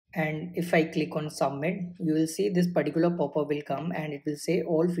And if I click on submit, you will see this particular pop-up will come and it will say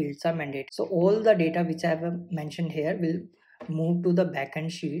all fields are mandatory. So all the data which I have mentioned here will move to the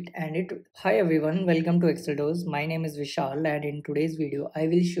backend sheet. Hi everyone, welcome to txdot. My name is Vishal, and in today's video I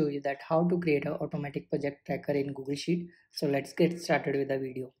will show you that how to create an automatic project tracker in Google Sheet. So let's get started with the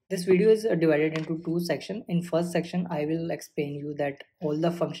video. This video is divided into two sections. In first section I will explain you that all the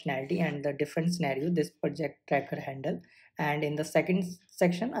functionality and the different scenario this project tracker handle, and in the second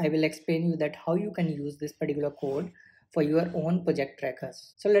section I will explain you that how you can use this particular code for your own project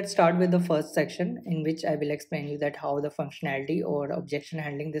trackers. So let's start with the first section, in which I will explain you that how the functionality or objection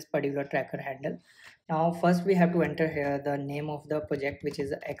handling this particular tracker handle. Now first we have to enter here the name of the project, which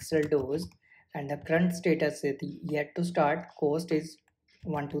is txdot, and the current status is yet to start, cost is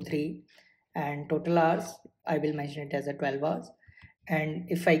 123, and total hours I will mention it as a 12 hours. And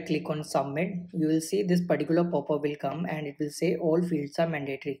if I click on submit, you will see this particular pop-up will come and it will say all fields are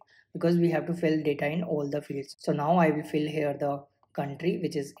mandatory, because we have to fill data in all the fields. So now I will fill here the country,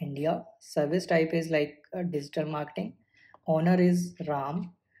 which is India, service type is like digital marketing, owner is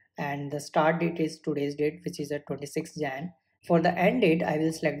Ram, and the start date is today's date, which is a 26 Jan. For the end date I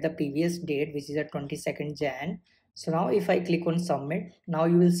will select the previous date, which is a 22nd Jan. So now if I click on submit, now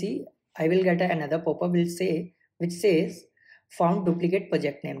you will see I will get another pop-up which says found duplicate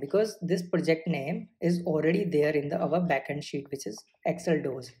project name, because this project name is already there in our backend sheet, which is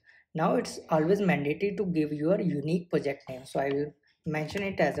txdot. Now it's always mandatory to give your unique project name, so I will mention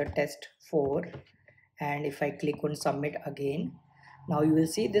it as a test 4. And if I click on submit again, now you will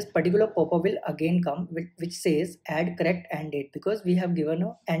see this particular pop-up will again come which says add correct end date, because we have given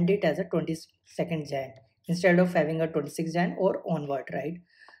a end date as a 22nd Jan instead of having a 26 Jan or onward, right?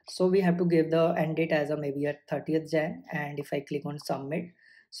 So we have to give the end date as a maybe a 30th Jan. And if I click on submit,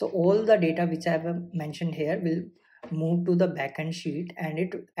 so all the data which I have mentioned here will move to the backend sheet, and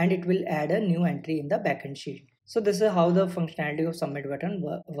it will add a new entry in the backend sheet. So this is how the functionality of submit button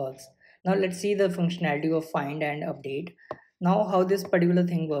works. Now let's see the functionality of find and update. Now how this particular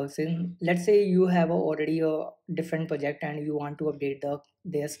thing works in, let's say you have already a different project and you want to update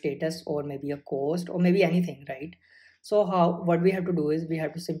their status or maybe a cost or maybe anything, right? So what we have to do is we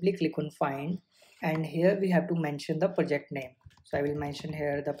have to simply click on find, and here we have to mention the project name. So I will mention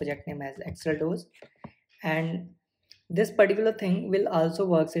here the project name as txdot, and this particular thing will also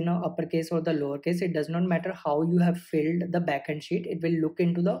works in a uppercase or the lowercase. It does not matter how you have filled the backend sheet, it will look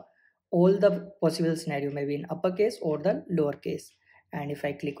into all the possible scenario, maybe in uppercase or the lowercase. And if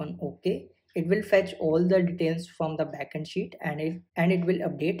I click on OK, it will fetch all the details from the backend sheet, and it will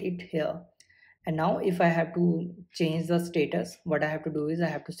update it here. And now if I have to change the status, what I have to do is I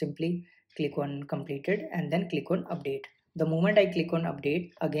have to simply click on completed and then click on update. The moment I click on update,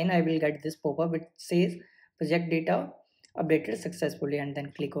 again I will get this pop-up which says project data updated successfully, and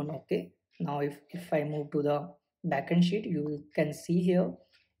then click on OK. Now if I move to the backend sheet, you can see here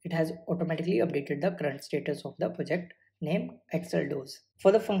it has automatically updated the current status of the project name txdot.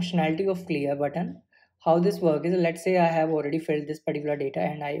 For the functionality of clear button, how this works is, let's say I have already filled this particular data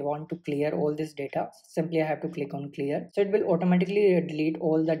and I want to clear all this data. Simply I have to click on clear, so it will automatically delete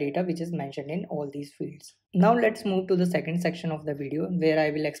all the data which is mentioned in all these fields. Now let's move to the second section of the video, where I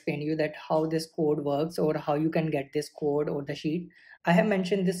will explain you that how this code works or how you can get this code or the sheet. I have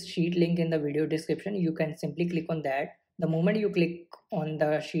mentioned this sheet link in the video description. You can simply click on that. The moment you click on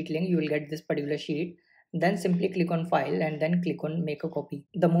the sheet link, you will get this particular sheet. Then simply click on file and then click on make a copy.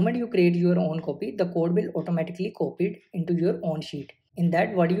 The moment you create your own copy, the code will automatically copied into your own sheet. In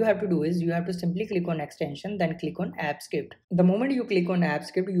that, what you have to do is you have to simply click on extension, then click on AppScript. The moment you click on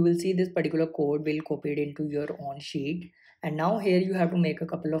AppScript, you will see this particular code will copied into your own sheet. And now here you have to make a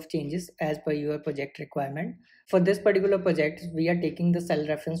couple of changes as per your project requirement. For this particular project, we are taking the cell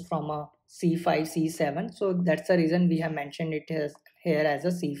reference from a C5, C7. So that's the reason we have mentioned it as here as a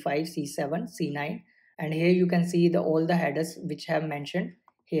C5, C7, C9. And here you can see all the headers which have mentioned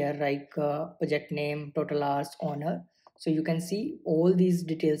here, like project name, total hours, owner. So you can see all these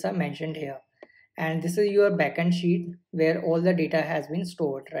details are mentioned here. And this is your backend sheet where all the data has been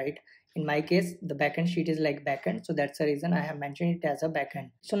stored, right? In my case, the backend sheet is like backend, so that's the reason I have mentioned it as a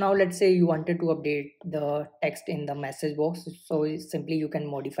backend. So now let's say you wanted to update the text in the message box. So simply you can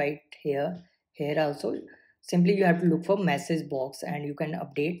modify it here. Here also, simply you have to look for message box and you can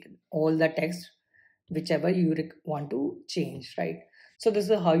update all the text whichever you want to change, right? So this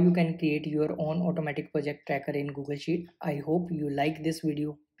is how you can create your own automatic project tracker in Google Sheet. I hope you like this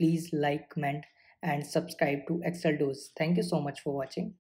video. Please like, comment and subscribe to txdot. Thank you so much for watching.